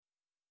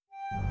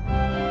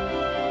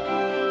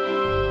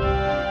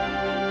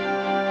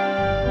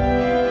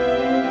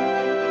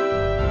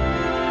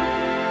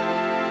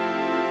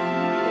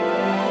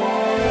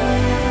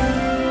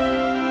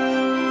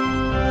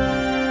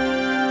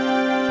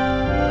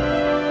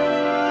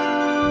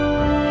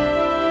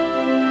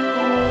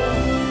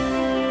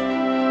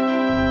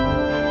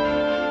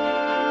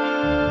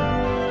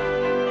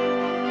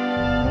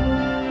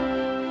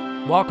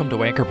Welcome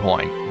to Anchor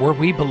Point, where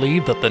we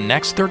believe that the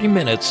next 30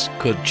 minutes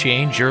could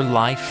change your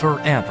life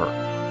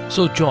forever.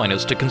 So join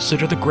us to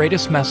consider the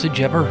greatest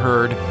message ever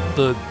heard,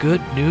 the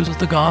good news of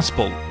the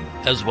gospel,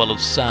 as well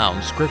as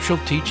sound scriptural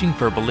teaching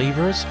for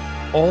believers,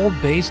 all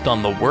based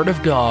on the Word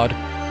of God,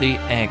 the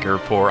anchor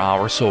for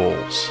our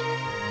souls.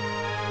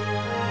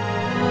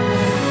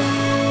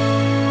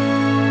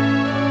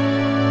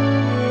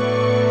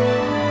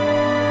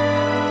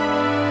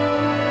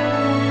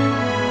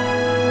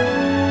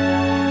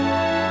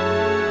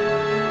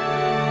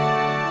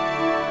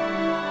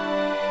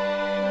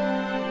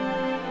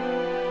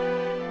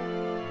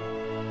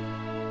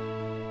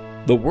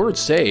 The word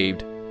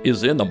saved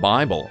is in the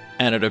Bible,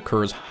 and it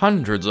occurs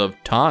hundreds of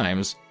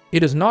times.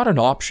 It is not an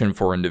option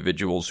for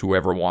individuals who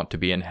ever want to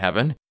be in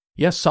heaven.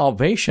 Yes,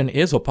 salvation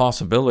is a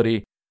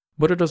possibility,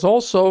 but it is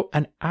also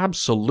an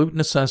absolute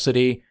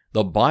necessity.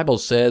 The Bible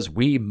says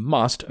we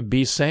must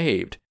be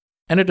saved.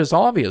 And it is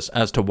obvious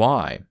as to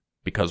why.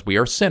 Because we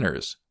are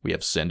sinners. We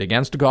have sinned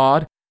against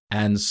God,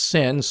 and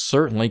sin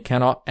certainly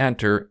cannot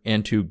enter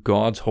into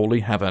God's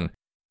holy heaven.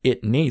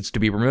 It needs to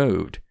be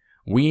removed.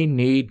 We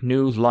need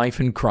new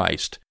life in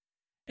Christ.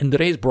 In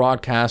today's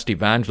broadcast,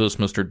 evangelist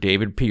Mr.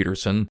 David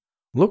Peterson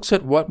looks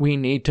at what we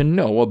need to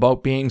know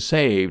about being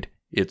saved,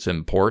 its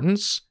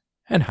importance,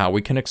 and how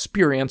we can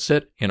experience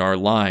it in our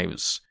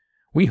lives.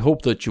 We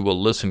hope that you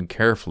will listen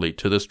carefully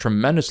to this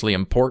tremendously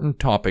important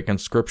topic in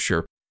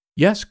Scripture.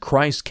 Yes,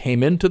 Christ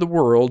came into the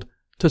world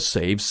to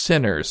save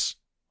sinners.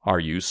 Are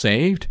you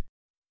saved?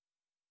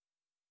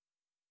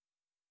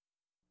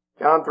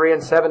 John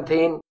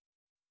 3:17.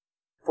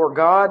 For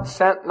God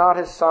sent not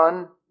his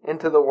Son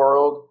into the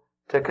world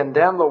to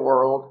condemn the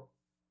world,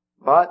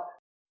 but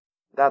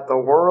that the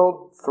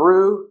world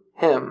through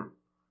him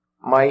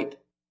might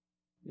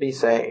be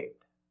saved.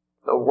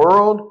 The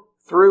world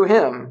through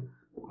him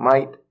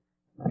might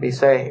be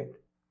saved.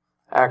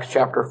 Acts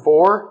chapter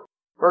 4,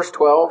 verse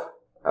 12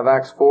 of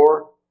Acts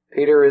 4,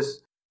 Peter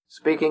is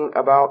speaking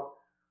about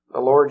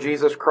the Lord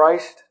Jesus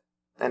Christ,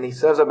 and he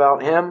says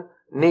about him,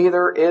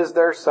 "Neither is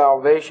there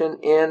salvation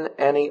in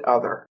any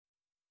other.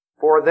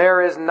 For there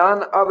is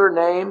none other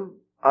name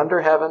under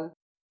heaven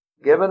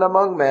given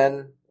among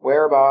men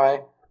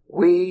whereby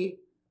we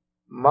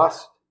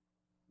must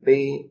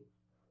be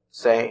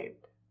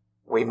saved."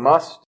 We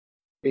must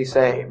be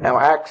saved. Now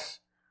Acts,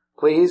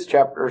 please,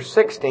 chapter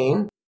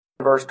 16,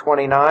 verse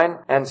 29,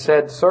 and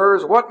said,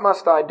 "Sirs, what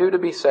must I do to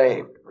be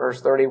saved?"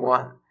 Verse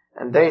 31.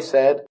 And they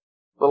said,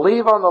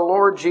 "Believe on the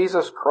Lord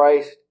Jesus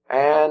Christ,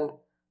 and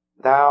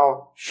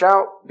thou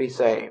shalt be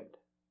saved.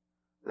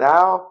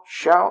 Thou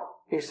shalt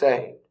be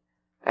saved,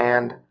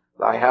 and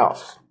thy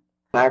house."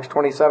 Acts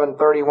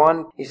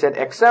 27:31, he said,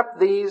 "Except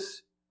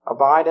these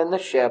abide in the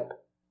ship,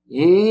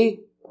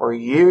 ye," or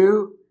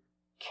you,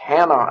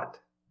 "cannot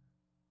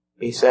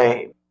be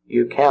saved."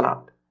 You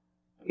cannot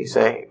be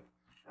saved.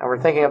 Now we're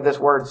thinking of this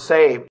word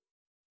saved.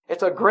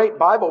 It's a great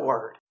Bible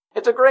word.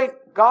 It's a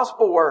great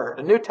gospel word,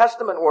 a New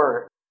Testament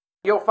word.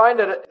 You'll find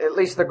it, at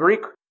least the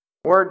Greek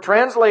word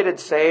translated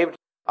saved,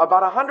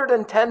 about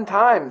 110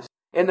 times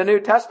in the New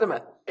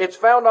Testament. It's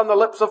found on the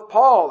lips of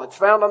Paul. It's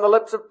found on the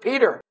lips of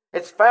Peter.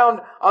 It's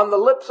found on the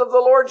lips of the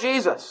Lord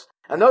Jesus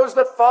and those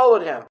that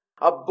followed him.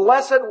 A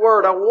blessed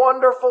word, a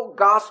wonderful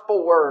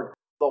gospel word,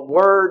 the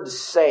word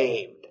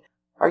saved.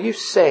 Are you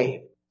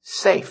saved?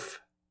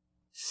 Safe.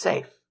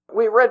 Safe.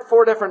 We read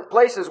 4 different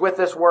places with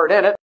this word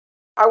in it.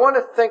 I want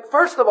to think,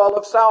 first of all,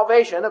 of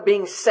salvation, of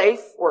being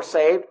safe or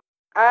saved,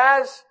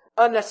 as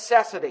a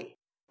necessity.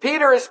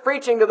 Peter is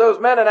preaching to those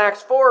men in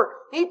Acts 4.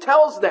 He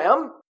tells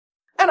them,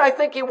 and I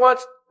think he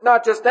wants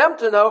not just them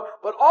to know,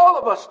 but all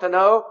of us to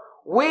know,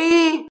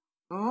 we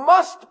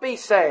must be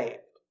saved.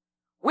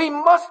 We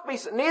must be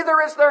saved. Neither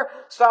is there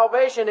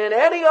salvation in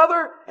any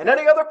other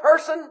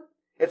person.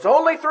 It's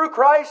only through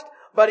Christ.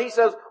 But he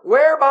says,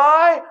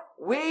 whereby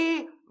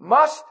we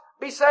must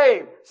be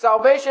saved.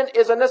 Salvation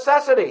is a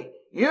necessity.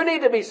 You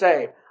need to be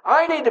saved.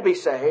 I need to be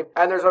saved.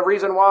 And there's a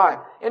reason why.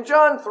 In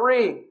John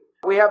 3,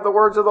 we have the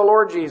words of the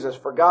Lord Jesus.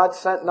 For God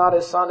sent not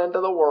his Son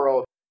into the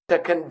world to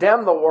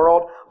condemn the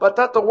world, but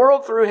that the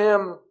world through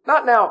him,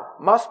 not now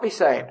must be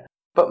saved,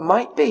 but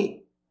might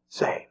be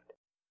saved.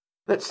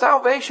 That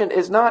salvation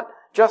is not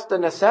just a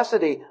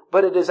necessity,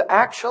 but it is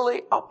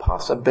actually a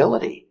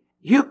possibility.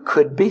 You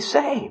could be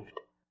saved.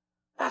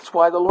 That's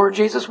why the Lord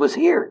Jesus was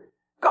here.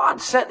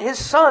 God sent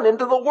his Son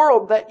into the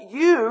world that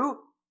you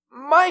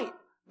might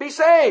be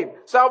saved.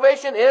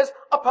 Salvation is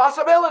a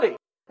possibility.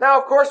 Now,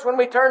 of course, when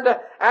we turn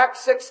to Acts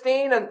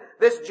 16, and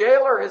this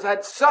jailer has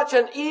had such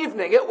an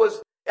evening, it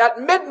was at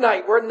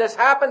midnight when this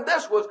happened.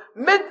 This was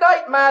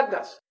midnight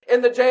madness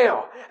in the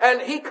jail.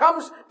 And he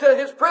comes to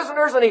his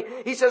prisoners and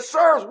he says,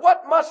 "Sirs,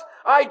 what must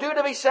I do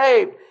to be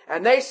saved?"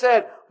 And they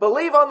said,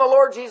 "Believe on the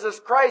Lord Jesus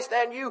Christ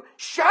and you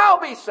shall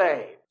be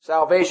saved."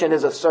 Salvation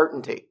is a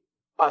certainty.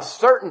 A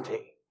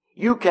certainty.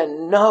 You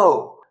can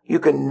know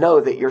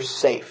that you're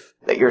safe,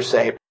 that you're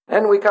saved.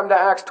 Then we come to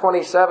Acts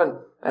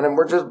 27, and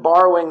we're just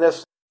borrowing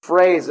this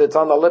phrase that's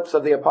on the lips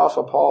of the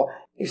Apostle Paul.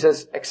 He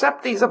says,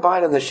 "Except these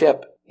abide in the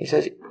ship," he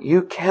says,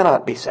 "you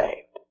cannot be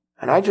saved."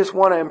 And I just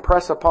want to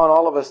impress upon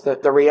all of us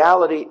that the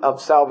reality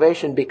of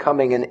salvation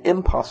becoming an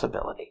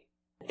impossibility.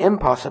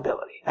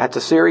 Impossibility. That's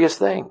a serious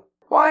thing.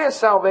 Why is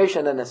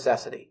salvation a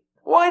necessity?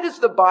 Why does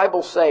the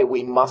Bible say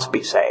we must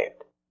be saved?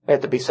 We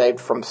have to be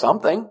saved from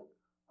something,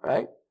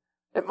 right?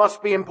 It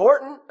must be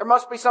important. There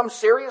must be some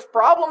serious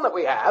problem that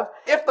we have.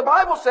 If the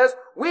Bible says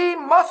we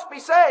must be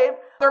saved,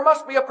 there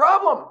must be a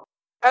problem.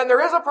 And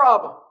there is a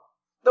problem.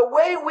 The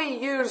way we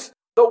use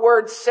the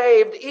word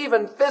saved,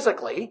 even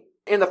physically,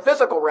 in the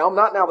physical realm,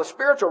 not now the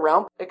spiritual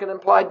realm, it can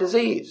imply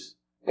disease.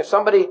 If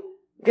somebody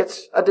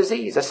gets a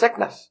disease, a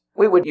sickness,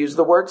 we would use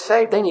the word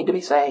saved. They need to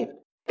be saved.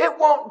 It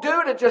won't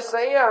do to just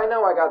say, yeah, I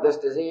know I got this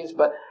disease,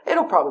 but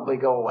it'll probably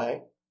go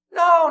away.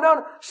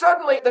 No.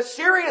 Suddenly, the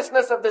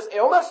seriousness of this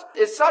illness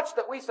is such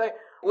that we say,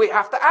 we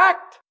have to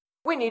act.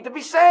 We need to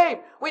be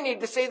saved. We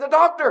need to see the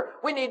doctor.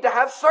 We need to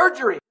have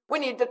surgery. We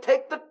need to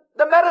take the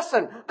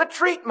medicine, the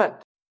treatment.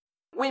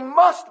 We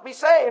must be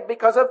saved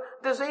because of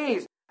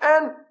disease.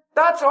 And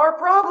that's our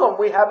problem.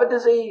 We have a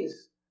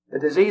disease. The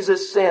disease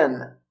is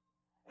sin.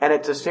 And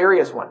it's a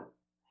serious one.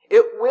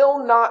 It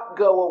will not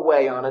go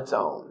away on its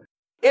own.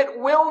 It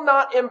will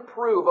not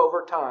improve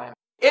over time.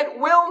 It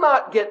will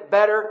not get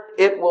better.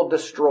 It will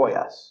destroy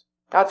us.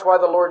 That's why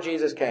the Lord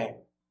Jesus came.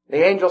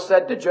 The angel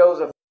said to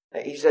Joseph,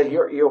 he said,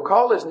 you'll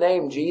call his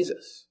name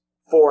Jesus,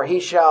 for he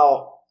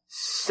shall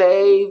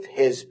save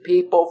his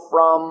people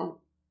from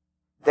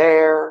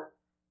their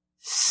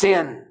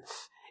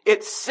sins.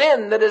 It's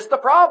sin that is the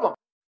problem.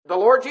 The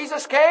Lord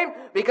Jesus came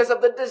because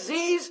of the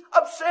disease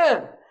of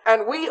sin.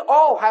 And we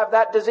all have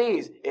that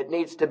disease. It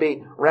needs to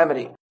be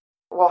remedied.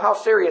 Well, how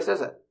serious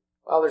is it?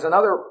 Well, there's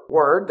another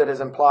word that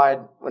is implied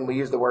when we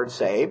use the word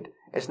saved.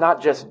 It's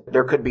not just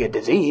there could be a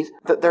disease,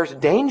 that there's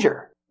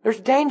danger. There's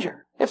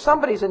danger. If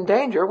somebody's in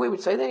danger, we would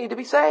say they need to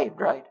be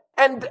saved, right?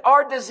 And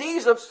our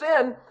disease of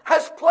sin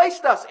has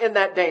placed us in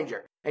that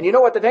danger. And you know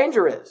what the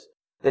danger is?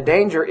 The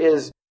danger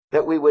is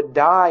that we would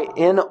die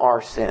in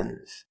our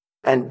sins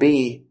and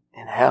be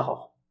in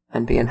hell,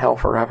 and be in hell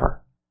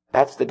forever.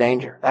 That's the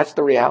danger. That's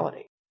the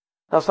reality.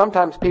 Now,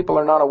 sometimes people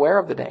are not aware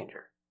of the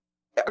danger.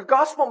 A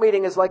gospel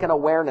meeting is like an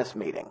awareness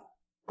meeting.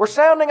 We're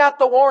sounding out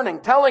the warning,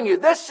 telling you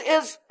this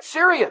is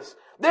serious.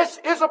 This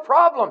is a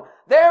problem.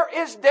 There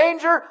is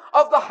danger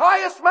of the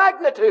highest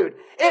magnitude.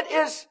 It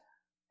is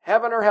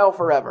heaven or hell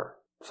forever.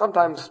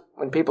 Sometimes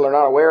when people are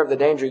not aware of the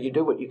danger, you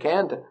do what you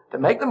can to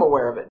make them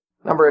aware of it.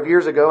 A number of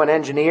years ago, an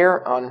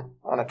engineer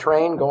on a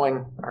train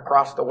going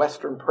across the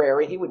western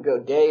prairie, he would go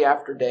day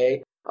after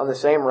day on the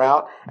same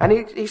route, and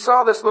he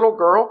saw this little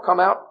girl come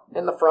out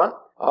in the front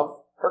of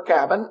her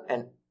cabin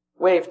and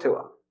wave to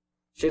him.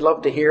 She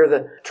loved to hear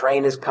the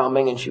train is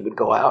coming, and she would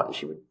go out and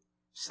she would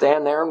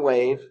stand there and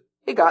wave.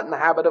 He got in the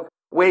habit of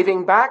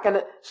waving back, and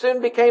it soon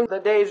became the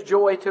day's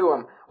joy to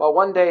him. Well,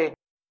 one day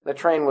the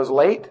train was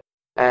late,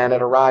 and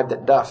it arrived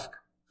at dusk.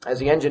 As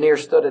the engineer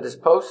stood at his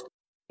post,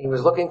 he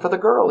was looking for the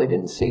girl. He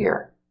didn't see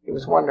her. He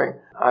was wondering,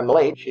 I'm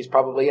late. She's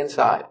probably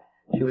inside.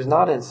 She was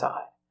not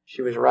inside.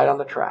 She was right on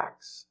the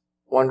tracks,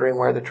 wondering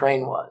where the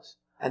train was.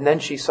 And then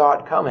she saw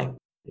it coming,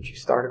 and she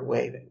started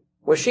waving.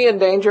 Was she in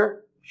danger?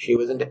 She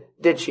was in danger.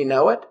 Did she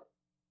know it?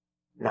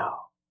 No.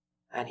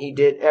 And he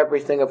did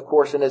everything, of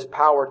course, in his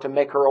power to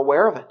make her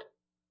aware of it.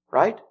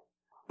 Right?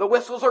 The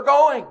whistles are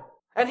going.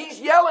 And he's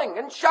yelling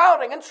and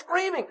shouting and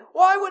screaming.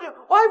 Why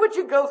would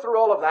you go through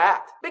all of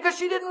that? Because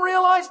she didn't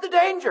realize the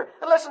danger.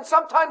 And listen,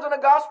 sometimes in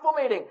a gospel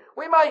meeting,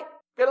 we might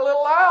get a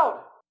little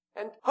loud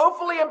and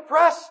hopefully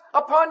impress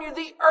upon you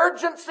the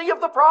urgency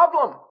of the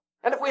problem.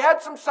 And if we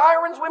had some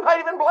sirens, we might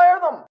even blare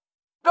them.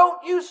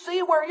 Don't you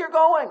see where you're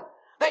going?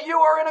 That you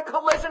are in a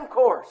collision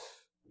course.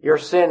 Your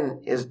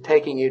sin is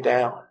taking you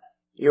down.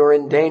 You're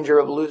in danger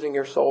of losing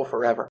your soul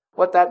forever.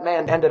 What that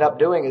man ended up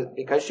doing is,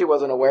 because she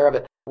wasn't aware of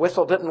it,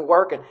 whistle didn't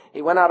work, and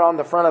he went out on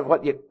the front of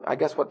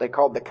what they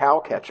called the cow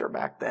catcher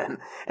back then.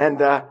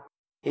 And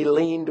he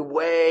leaned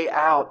way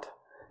out.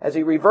 As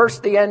he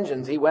reversed the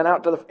engines, he went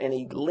out and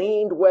he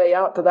leaned way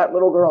out to that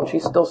little girl, and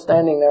she's still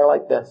standing there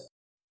like this.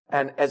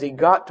 And as he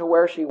got to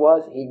where she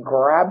was, he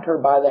grabbed her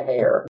by the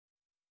hair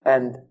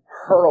and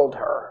hurled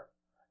her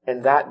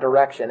in that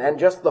direction. And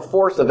just the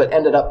force of it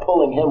ended up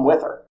pulling him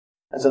with her.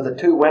 And so the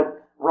two went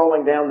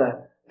rolling down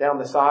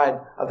the side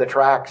of the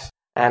tracks.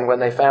 And when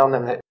they found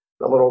them,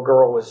 the little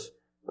girl was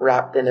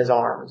wrapped in his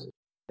arms.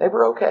 They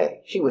were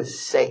okay. She was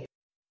safe.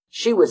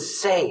 She was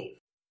saved.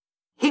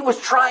 He was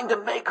trying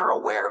to make her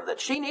aware of that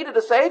she needed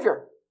a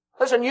Savior.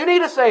 Listen, you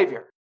need a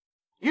Savior.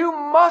 You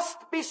must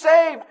be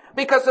saved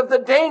because of the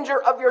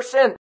danger of your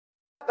sin.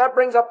 That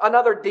brings up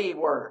another D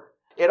word.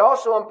 It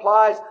also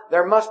implies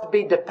there must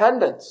be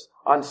dependence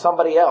on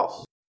somebody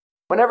else.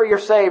 Whenever you're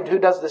saved, who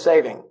does the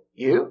saving?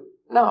 You?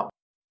 No.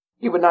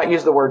 You would not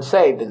use the word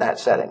saved in that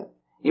setting.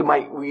 You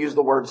might use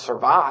the word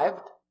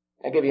survived.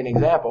 I'll give you an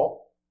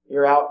example.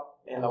 You're out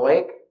in the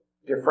lake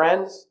with your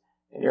friends,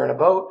 and you're in a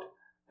boat,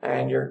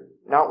 and you're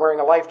not wearing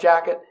a life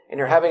jacket, and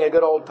you're having a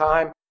good old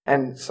time,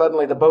 and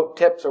suddenly the boat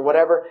tips or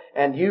whatever,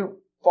 and you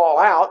fall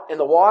out in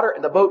the water,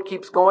 and the boat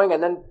keeps going,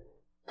 and then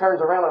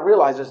turns around and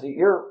realizes that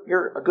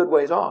you're a good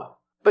ways off.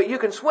 But you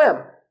can swim.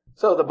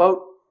 So the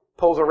boat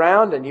pulls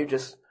around and you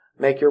just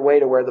make your way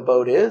to where the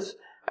boat is,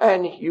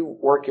 and you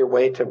work your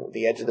way to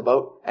the edge of the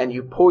boat, and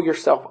you pull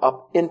yourself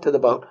up into the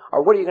boat.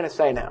 Or what are you going to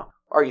say now?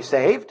 Are you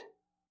saved?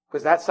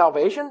 Was that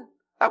salvation?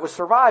 That was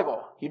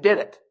survival. You did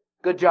it.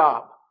 Good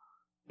job.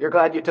 You're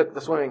glad you took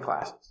the swimming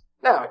classes.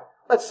 Now,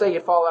 let's say you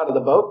fall out of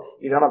the boat,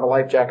 you don't have a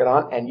life jacket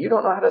on, and you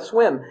don't know how to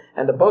swim,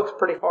 and the boat's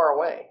pretty far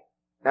away.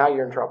 Now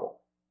you're in trouble.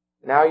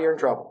 Now you're in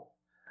trouble.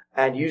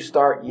 And you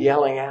start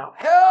yelling out,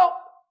 "Help!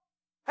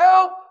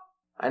 Help!"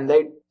 And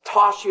they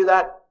toss you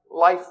that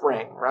life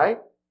ring, right?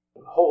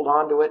 You hold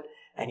on to it,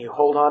 and you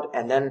hold on,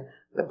 and then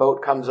the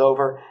boat comes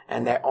over,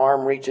 and their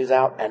arm reaches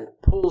out and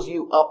pulls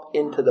you up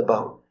into the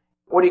boat.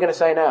 What are you going to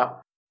say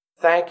now?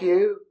 Thank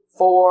you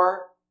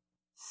for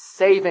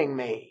saving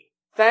me.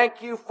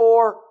 Thank you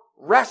for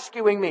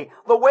rescuing me.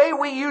 The way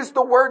we use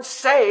the word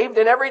saved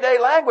in everyday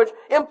language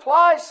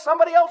implies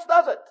somebody else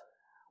does it.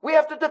 We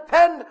have to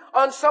depend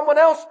on someone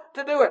else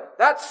to do it.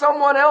 That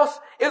someone else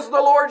is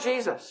the Lord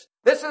Jesus.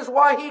 This is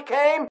why He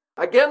came.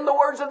 Again, the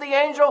words of the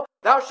angel,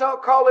 "Thou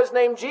shalt call His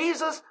name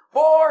Jesus,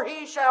 for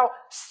He shall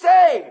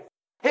save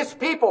His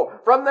people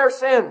from their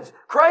sins."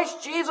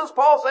 Christ Jesus,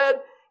 Paul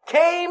said,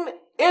 came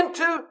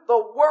into the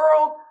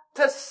world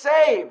to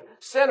save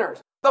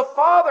sinners. The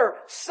Father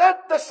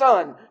sent the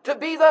Son to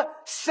be the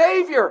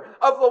Savior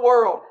of the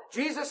world.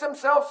 Jesus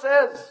Himself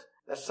says,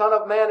 "The Son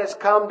of Man has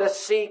come to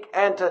seek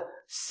and to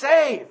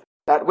save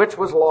that which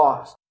was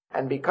lost."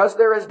 And because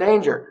there is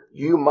danger,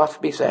 you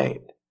must be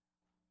saved.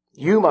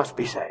 You must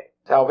be saved.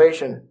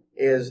 Salvation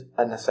is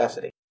a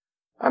necessity.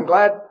 I'm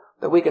glad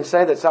that we can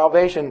say that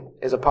salvation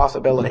is a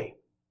possibility.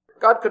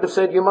 God could have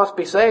said, "You must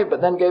be saved,"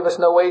 but then gave us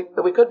no way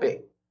that we could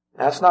be.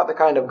 That's not the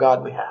kind of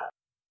God we have.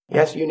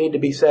 Yes, you need to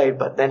be saved,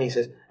 but then He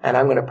says, "And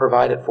I'm going to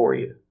provide it for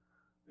you."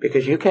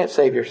 Because you can't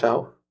save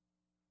yourself.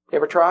 You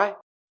ever try?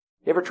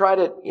 You ever try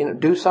to,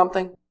 do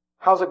something?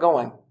 How's it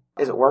going?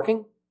 Is it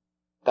working?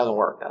 Doesn't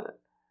work, does it?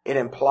 It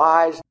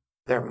implies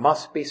there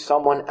must be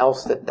someone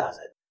else that does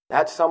it.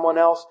 That someone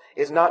else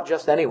is not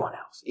just anyone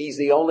else. He's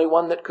the only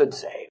one that could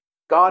save.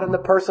 God in the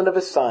person of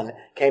His Son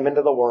came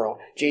into the world.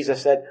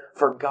 Jesus said,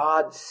 "For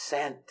God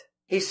sent."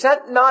 He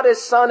sent not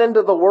His Son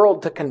into the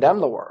world to condemn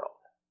the world,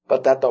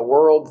 but that the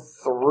world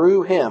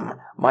through Him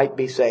might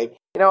be saved.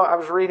 I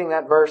was reading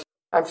that verse.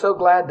 I'm so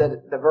glad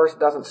that the verse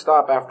doesn't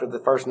stop after the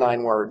first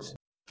 9 words.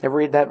 Ever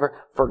read that verse?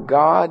 "For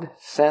God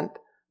sent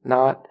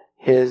not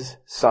His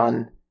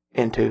Son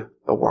into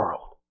the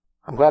world."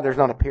 I'm glad there's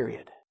not a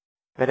period.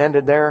 If it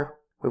ended there,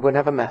 we wouldn't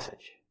have a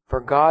message. For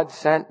God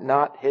sent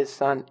not His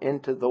Son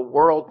into the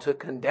world to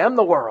condemn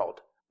the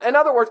world. In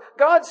other words,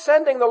 God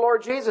sending the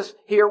Lord Jesus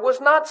here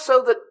was not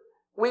so that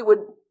we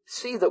would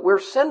see that we're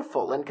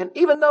sinful, and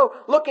even though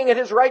looking at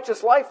His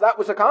righteous life, that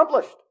was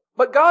accomplished.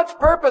 But God's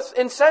purpose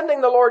in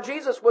sending the Lord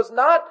Jesus was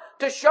not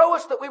to show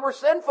us that we were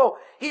sinful.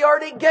 He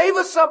already gave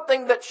us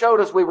something that showed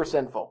us we were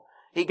sinful.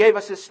 He gave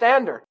us His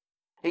standard.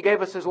 He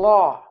gave us His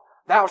law.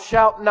 Thou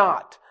shalt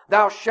not.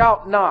 Thou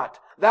shalt not.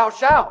 Thou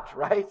shalt,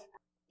 right?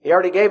 He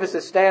already gave us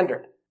His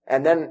standard.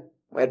 And then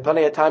we had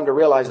plenty of time to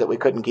realize that we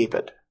couldn't keep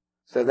it.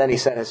 So then He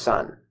sent His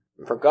Son.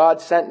 For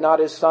God sent not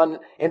His Son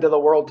into the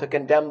world to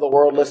condemn the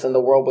world. Listen, the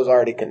world was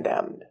already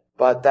condemned.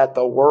 But that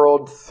the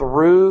world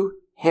through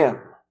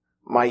Him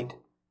might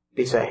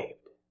be saved.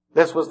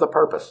 This was the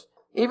purpose.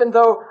 Even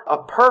though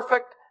a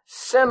perfect,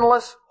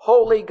 sinless,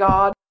 holy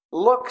God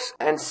looks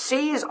and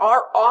sees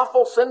our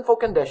awful sinful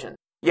condition,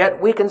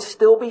 yet we can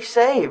still be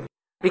saved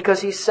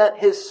because He sent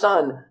His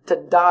Son to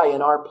die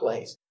in our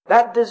place.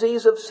 That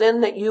disease of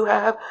sin that you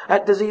have,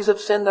 that disease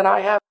of sin that I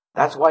have,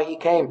 that's why He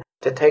came,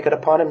 to take it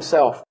upon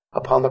Himself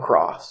upon the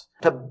cross,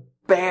 to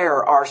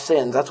bear our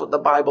sins. That's what the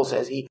Bible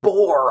says. He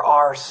bore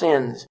our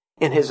sins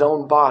in His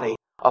own body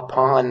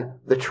upon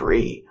the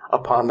tree,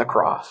 upon the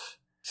cross.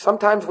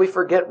 Sometimes we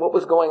forget what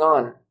was going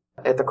on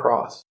at the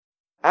cross.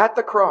 At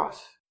the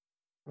cross,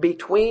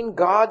 between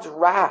God's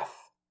wrath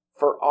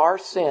for our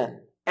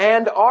sin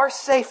and our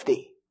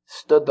safety,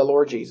 stood the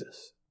Lord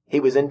Jesus. He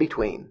was in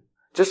between.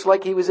 Just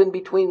like He was in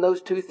between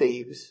those 2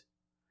 thieves.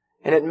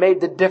 And it made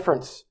the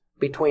difference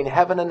between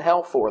heaven and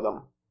hell for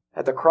them.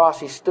 At the cross,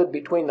 He stood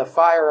between the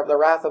fire of the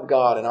wrath of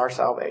God and our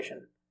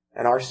salvation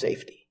and our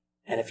safety.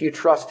 And if you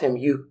trust Him,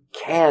 you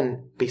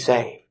can be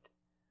saved.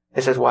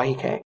 This is why He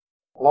came.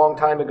 A long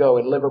time ago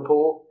in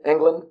Liverpool,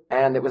 England,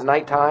 and it was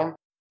nighttime.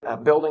 A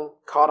building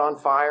caught on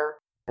fire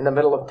in the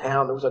middle of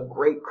town. There was a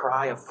great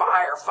cry of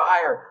fire,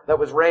 fire that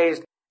was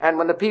raised. And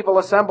when the people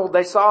assembled,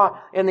 they saw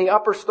in the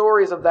upper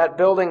stories of that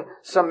building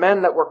some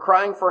men that were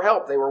crying for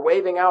help. They were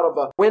waving out of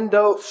a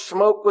window.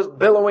 Smoke was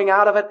billowing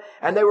out of it,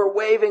 and they were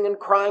waving and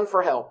crying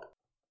for help.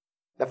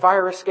 The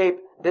fire escape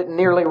didn't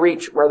nearly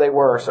reach where they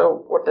were.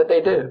 So what did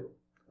they do?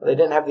 They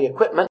didn't have the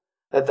equipment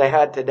that they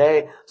had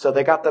today, so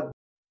they got the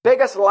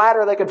biggest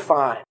ladder they could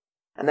find.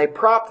 And they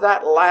propped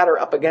that ladder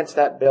up against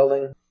that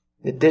building.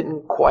 It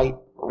didn't quite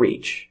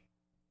reach.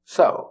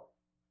 So,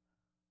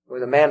 there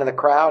was a man in the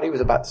crowd. He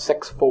was about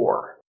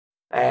 6'4".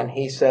 And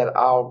he said,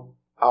 I'll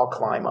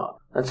climb up.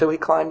 And so he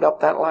climbed up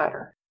that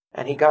ladder.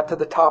 And he got to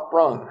the top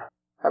rung.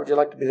 How would you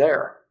like to be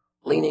there?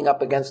 leaning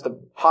up against a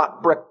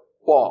hot brick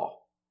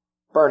wall,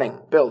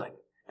 burning building,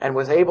 and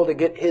was able to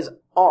get his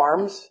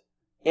arms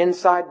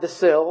inside the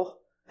sill,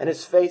 and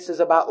his face is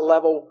about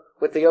level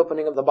with the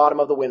opening of the bottom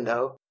of the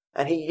window.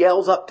 And he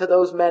yells up to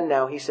those men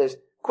now. He says,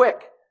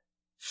 quick,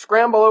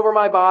 scramble over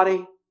my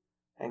body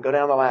and go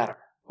down the ladder.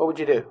 What would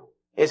you do?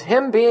 Is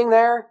him being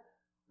there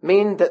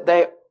mean that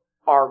they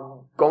are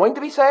going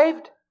to be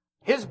saved?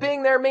 His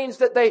being there means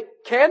that they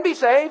can be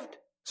saved.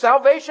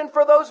 Salvation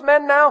for those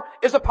men now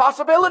is a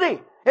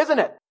possibility, isn't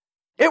it?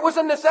 It was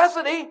a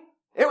necessity.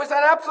 It was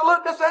an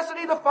absolute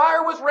necessity. The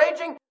fire was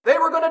raging. They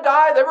were going to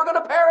die. They were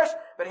going to perish.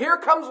 But here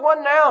comes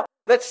one now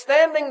that's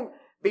standing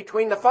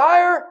between the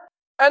fire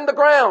and the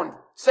ground.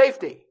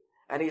 Safety.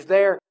 And he's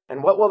there.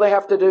 And what will they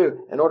have to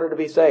do in order to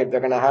be saved?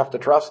 They're going to have to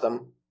trust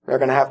him. They're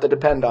going to have to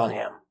depend on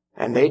him.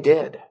 And they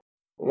did.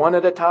 One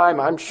at a time,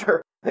 I'm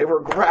sure. They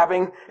were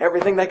grabbing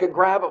everything they could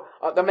grab,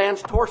 the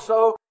man's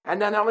torso, and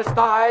then on his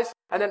thighs,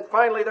 and then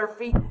finally their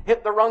feet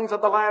hit the rungs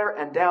of the ladder,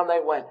 and down they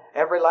went.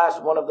 Every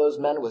last one of those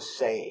men was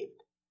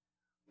saved.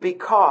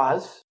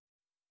 Because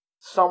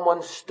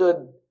someone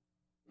stood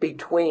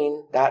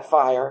between that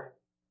fire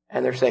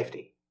and their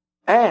safety.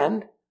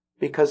 And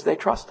because they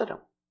trusted him.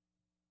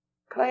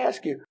 Can I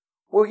ask you,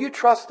 will you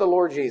trust the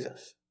Lord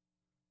Jesus?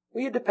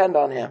 Will you depend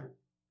on him?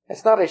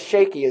 It's not as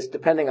shaky as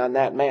depending on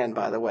that man,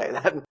 by the way.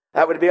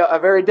 That would be a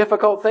very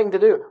difficult thing to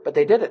do. But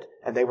they did it,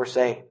 and they were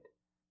saved.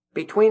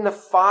 Between the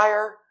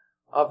fire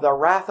of the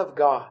wrath of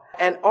God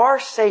and our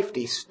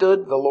safety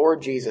stood the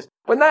Lord Jesus.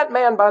 When that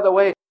man, by the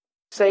way,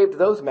 saved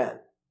those men,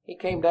 he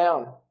came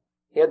down.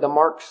 He had the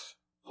marks,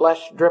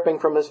 flesh dripping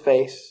from his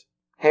face,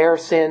 hair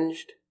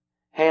singed,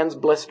 hands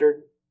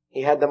blistered.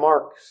 He had the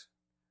marks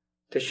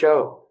to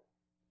show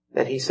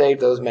that he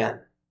saved those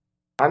men.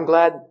 I'm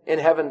glad in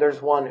heaven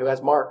there's one who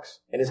has marks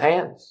in his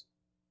hands,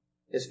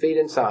 his feet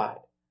inside,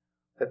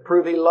 that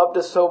prove he loved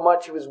us so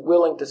much he was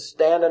willing to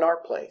stand in our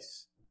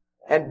place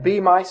and be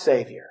my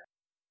Savior.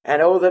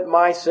 And oh, that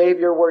my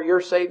Savior were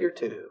your Savior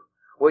too.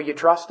 Will you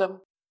trust him?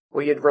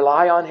 Will you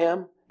rely on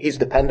him? He's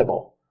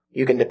dependable.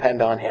 You can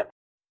depend on him.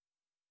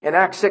 In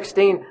Acts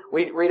 16,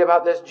 we read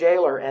about this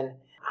jailer, and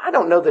I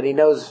don't know that he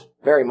knows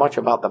very much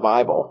about the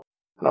Bible.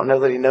 I don't know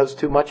that he knows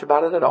too much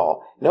about it at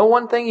all. Know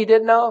one thing he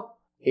did know?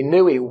 He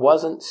knew he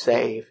wasn't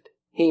saved.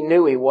 He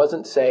knew he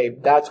wasn't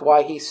saved. That's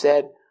why he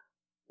said,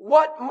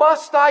 what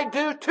must I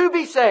do to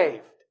be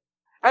saved?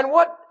 And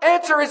what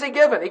answer is he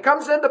given? He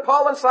comes into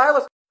Paul and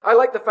Silas. I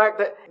like the fact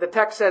that the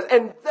text says,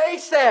 and they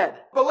said,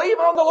 believe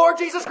on the Lord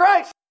Jesus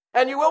Christ,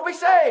 and you will be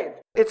saved.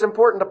 It's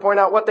important to point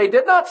out what they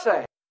did not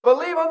say.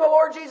 Believe on the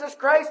Lord Jesus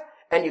Christ,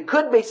 and you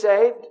could be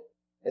saved.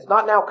 It's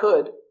not now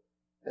could.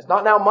 It's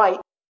not now might.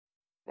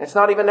 It's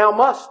not even now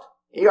must.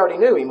 He already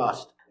knew he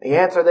must. The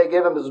answer they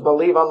give him is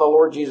believe on the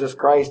Lord Jesus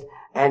Christ,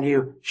 and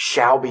you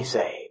shall be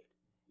saved.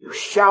 You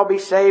shall be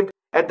saved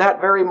at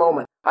that very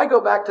moment. I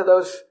go back to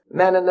those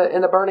men in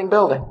the burning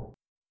building.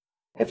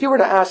 If you were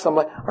to ask them,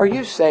 are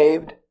you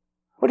saved?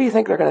 What do you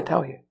think they're going to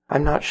tell you?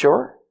 I'm not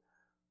sure.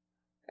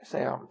 I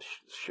say, I'm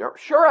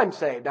sure I'm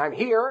saved. I'm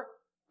here.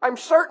 I'm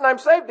certain I'm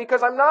saved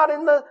because I'm not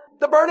in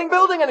the burning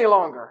building any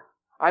longer.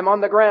 I'm on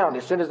the ground.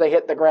 As soon as they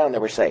hit the ground, they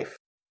were safe.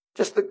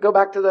 Just to go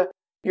back to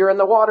you're in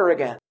the water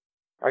again.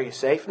 Are you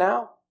safe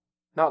now?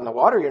 Not in the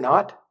water, you're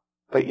not.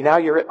 But now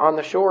you're on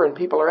the shore and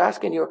people are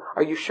asking you,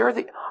 are you sure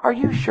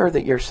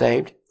that you're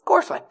saved? Of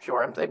course I'm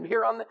sure I'm saved.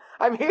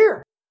 I'm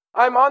here.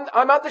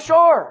 I'm at the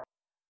shore.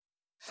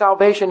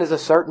 Salvation is a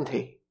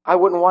certainty. I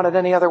wouldn't want it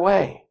any other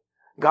way.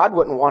 God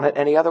wouldn't want it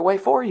any other way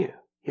for you.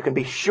 You can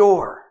be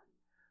sure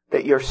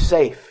that you're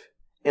safe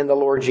in the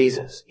Lord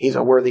Jesus. He's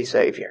a worthy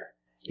Savior.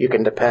 You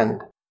can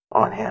depend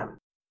on him.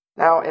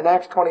 Now, in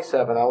Acts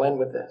 27, I'll end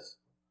with this.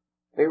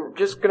 We're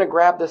just going to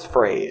grab this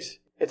phrase.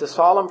 It's a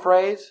solemn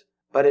phrase,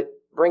 but it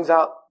brings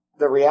out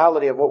the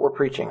reality of what we're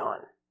preaching on.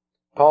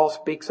 Paul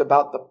speaks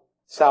about the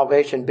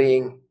salvation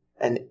being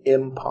an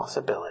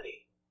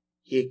impossibility.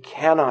 You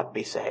cannot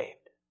be saved.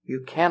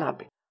 You cannot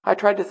be. I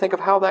tried to think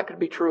of how that could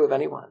be true of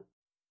anyone.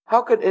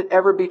 How could it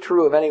ever be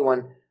true of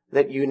anyone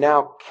that you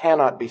now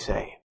cannot be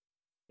saved?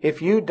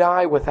 If you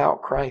die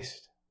without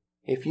Christ,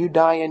 if you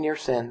die in your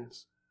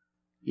sins,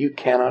 you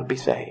cannot be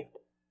saved.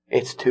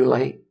 It's too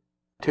late.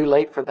 Too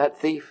late for that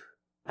thief.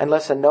 And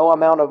listen, no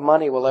amount of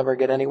money will ever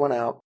get anyone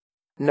out.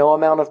 No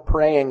amount of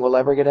praying will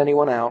ever get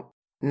anyone out.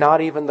 Not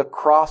even the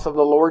cross of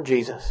the Lord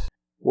Jesus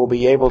will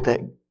be able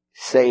to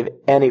save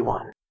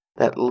anyone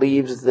that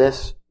leaves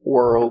this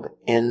world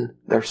in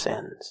their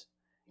sins.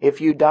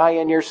 If you die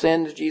in your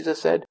sins,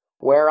 Jesus said,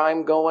 where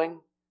I'm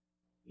going,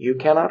 you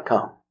cannot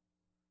come.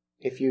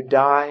 If you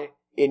die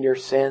in your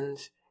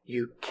sins,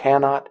 you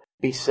cannot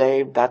be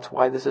saved. That's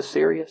why this is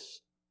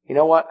serious. You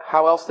know what?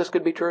 How else this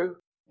could be true?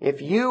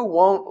 If you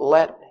won't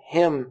let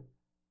him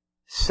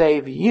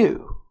save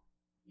you,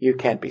 you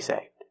can't be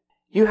saved.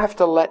 You have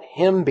to let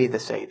him be the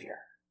Savior.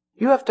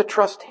 You have to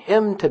trust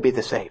him to be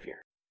the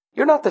Savior.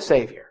 You're not the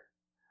Savior.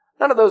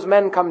 None of those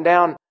men come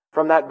down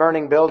from that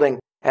burning building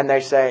and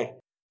they say,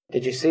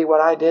 did you see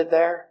what I did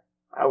there?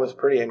 I was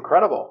pretty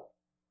incredible.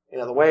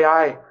 The way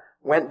I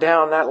went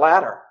down that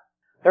ladder.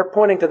 They're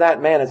pointing to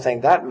that man and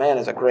saying, that man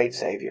is a great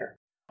Savior.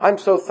 I'm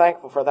so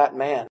thankful for that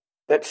man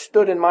that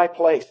stood in my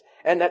place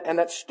and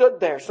that stood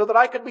there so that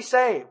I could be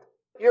saved.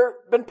 You've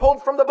been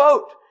pulled from the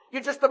boat.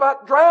 You just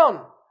about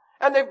drowned.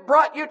 And they've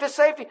brought you to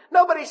safety.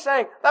 Nobody's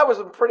saying, that was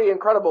a pretty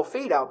incredible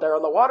feat out there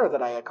on the water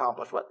that I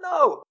accomplished. What?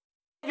 No.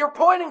 You're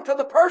pointing to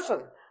the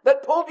person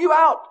that pulled you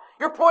out.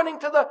 You're pointing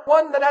to the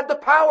one that had the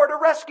power to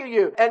rescue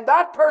you. And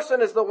that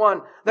person is the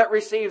one that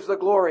receives the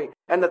glory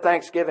and the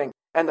thanksgiving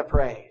and the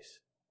praise.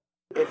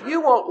 If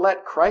you won't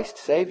let Christ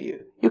save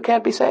you, you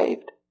can't be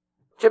saved.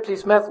 Gypsy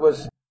Smith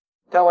was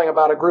telling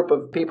about a group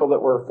of people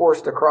that were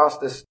forced to cross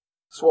this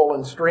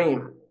swollen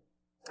stream.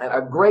 And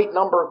a great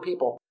number of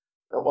people,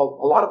 well,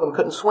 a lot of them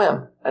couldn't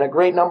swim, and a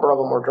great number of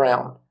them were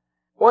drowned.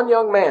 One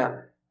young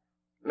man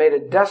made a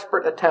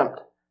desperate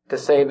attempt to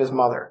save his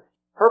mother.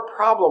 Her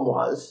problem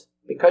was,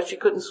 because she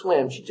couldn't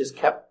swim, she just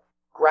kept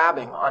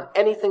grabbing on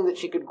anything that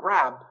she could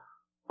grab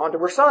onto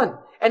her son.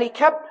 And he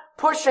kept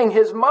pushing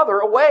his mother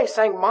away,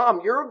 saying,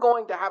 Mom, you're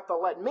going to have to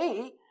let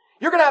me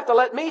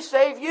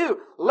save you.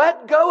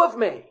 Let go of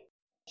me.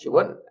 She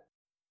wouldn't.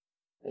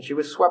 And she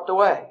was swept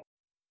away,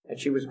 and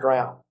she was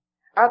drowned.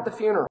 At the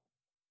funeral,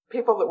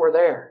 people that were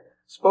there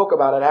spoke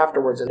about it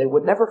afterwards, and they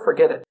would never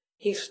forget it.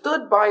 He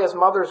stood by his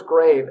mother's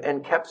grave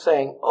and kept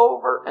saying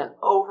over and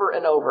over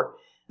and over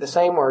the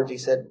same words. He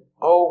said,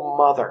 Oh,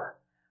 mother,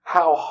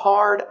 how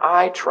hard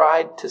I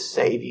tried to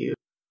save you,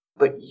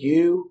 but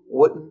you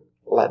wouldn't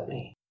let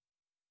me.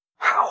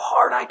 How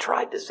hard I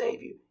tried to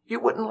save you. You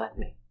wouldn't let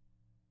me.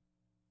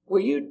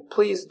 Will you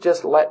please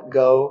just let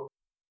go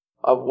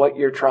of what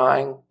you're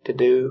trying to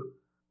do?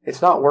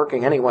 It's not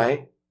working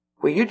anyway.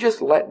 Will you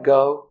just let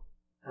go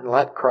and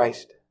let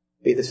Christ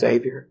be the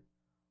Savior?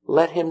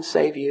 Let Him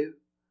save you.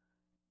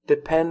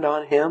 Depend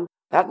on Him.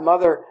 That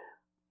mother,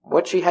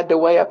 what she had to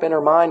weigh up in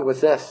her mind was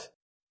this.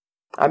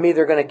 I'm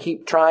either going to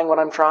keep trying what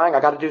I'm trying,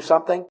 I got to do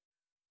something,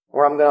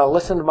 or I'm going to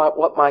listen to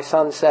what my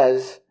son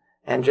says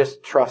and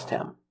just trust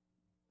him.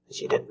 And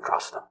she didn't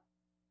trust him.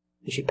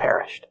 And she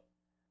perished.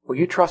 Will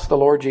you trust the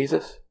Lord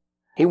Jesus?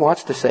 He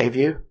wants to save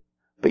you,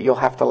 but you'll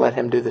have to let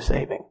Him do the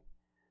saving.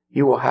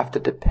 You will have to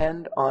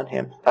depend on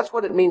Him. That's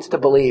what it means to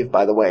believe,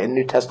 by the way, in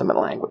New Testament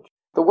language.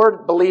 The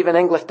word believe in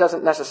English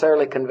doesn't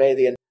necessarily convey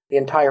the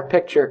entire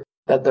picture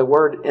that the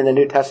word in the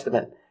New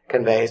Testament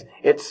conveys.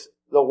 It's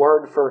the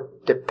word for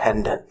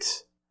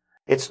dependence.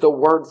 It's the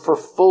word for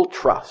full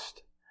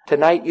trust.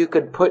 Tonight you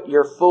could put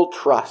your full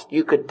trust.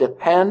 You could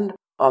depend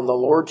on the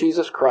Lord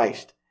Jesus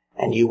Christ,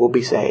 and you will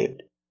be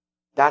saved.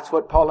 That's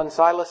what Paul and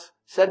Silas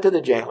said to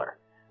the jailer.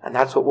 And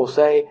that's what we'll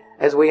say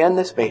as we end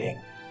this meeting.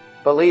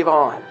 Believe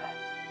on.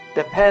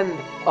 Depend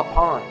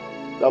upon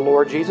the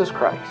Lord Jesus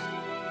Christ,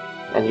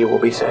 and you will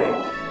be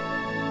saved.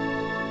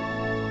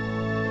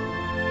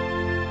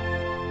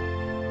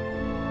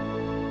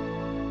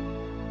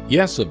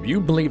 Yes, if you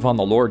believe on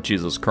the Lord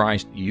Jesus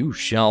Christ, you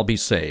shall be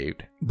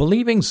saved.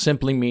 Believing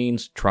simply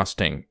means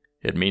trusting.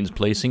 It means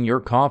placing your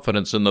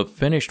confidence in the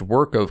finished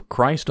work of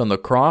Christ on the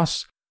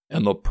cross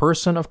and the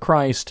person of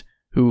Christ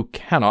who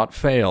cannot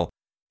fail.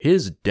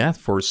 His death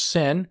for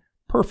sin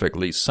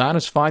perfectly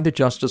satisfied the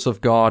justice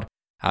of God,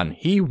 and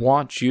He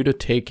wants you to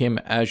take Him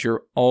as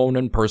your own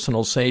and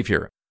personal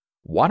Savior.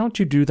 Why don't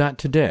you do that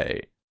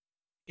today?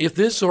 If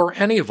this or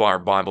any of our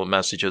Bible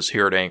messages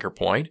here at Anchor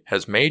Point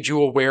has made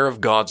you aware of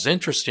God's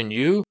interest in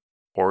you,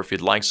 or if you'd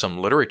like some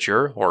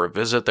literature or a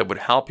visit that would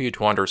help you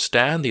to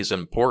understand these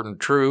important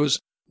truths,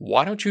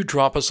 why don't you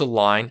drop us a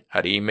line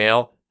at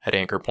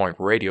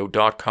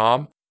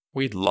email@anchorpointradio.com.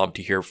 We'd love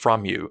to hear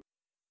from you.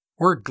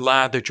 We're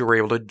glad that you were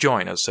able to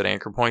join us at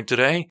Anchor Point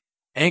today.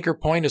 Anchor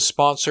Point is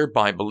sponsored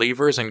by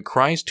believers in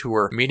Christ who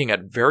are meeting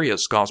at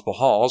various gospel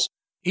halls.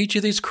 Each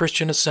of these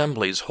Christian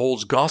assemblies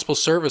holds gospel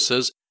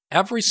services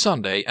every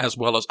Sunday, as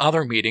well as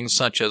other meetings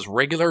such as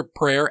regular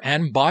prayer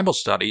and Bible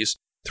studies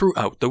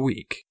throughout the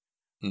week.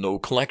 No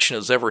collection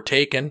is ever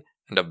taken,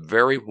 and a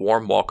very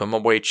warm welcome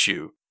awaits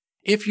you.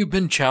 If you've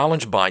been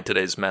challenged by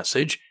today's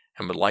message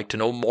and would like to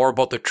know more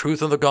about the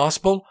truth of the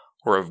gospel,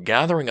 or of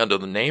gathering under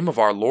the name of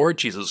our Lord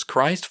Jesus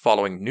Christ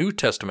following New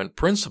Testament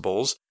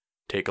principles,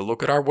 take a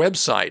look at our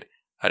website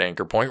at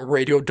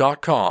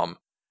anchorpointradio.com.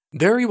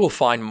 There you will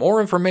find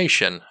more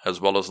information, as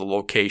well as the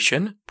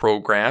location,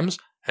 programs,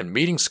 and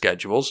meeting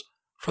schedules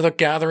for the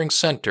gathering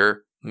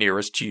center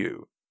nearest to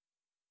you.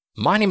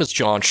 My name is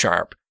John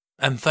Sharp,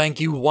 and thank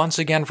you once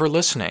again for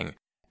listening,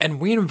 and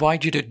we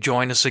invite you to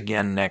join us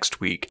again next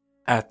week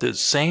at the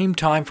same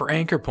time for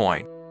Anchor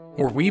Point,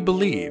 where we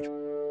believe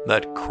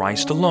that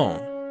Christ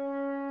alone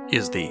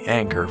is the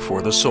anchor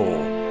for the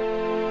soul.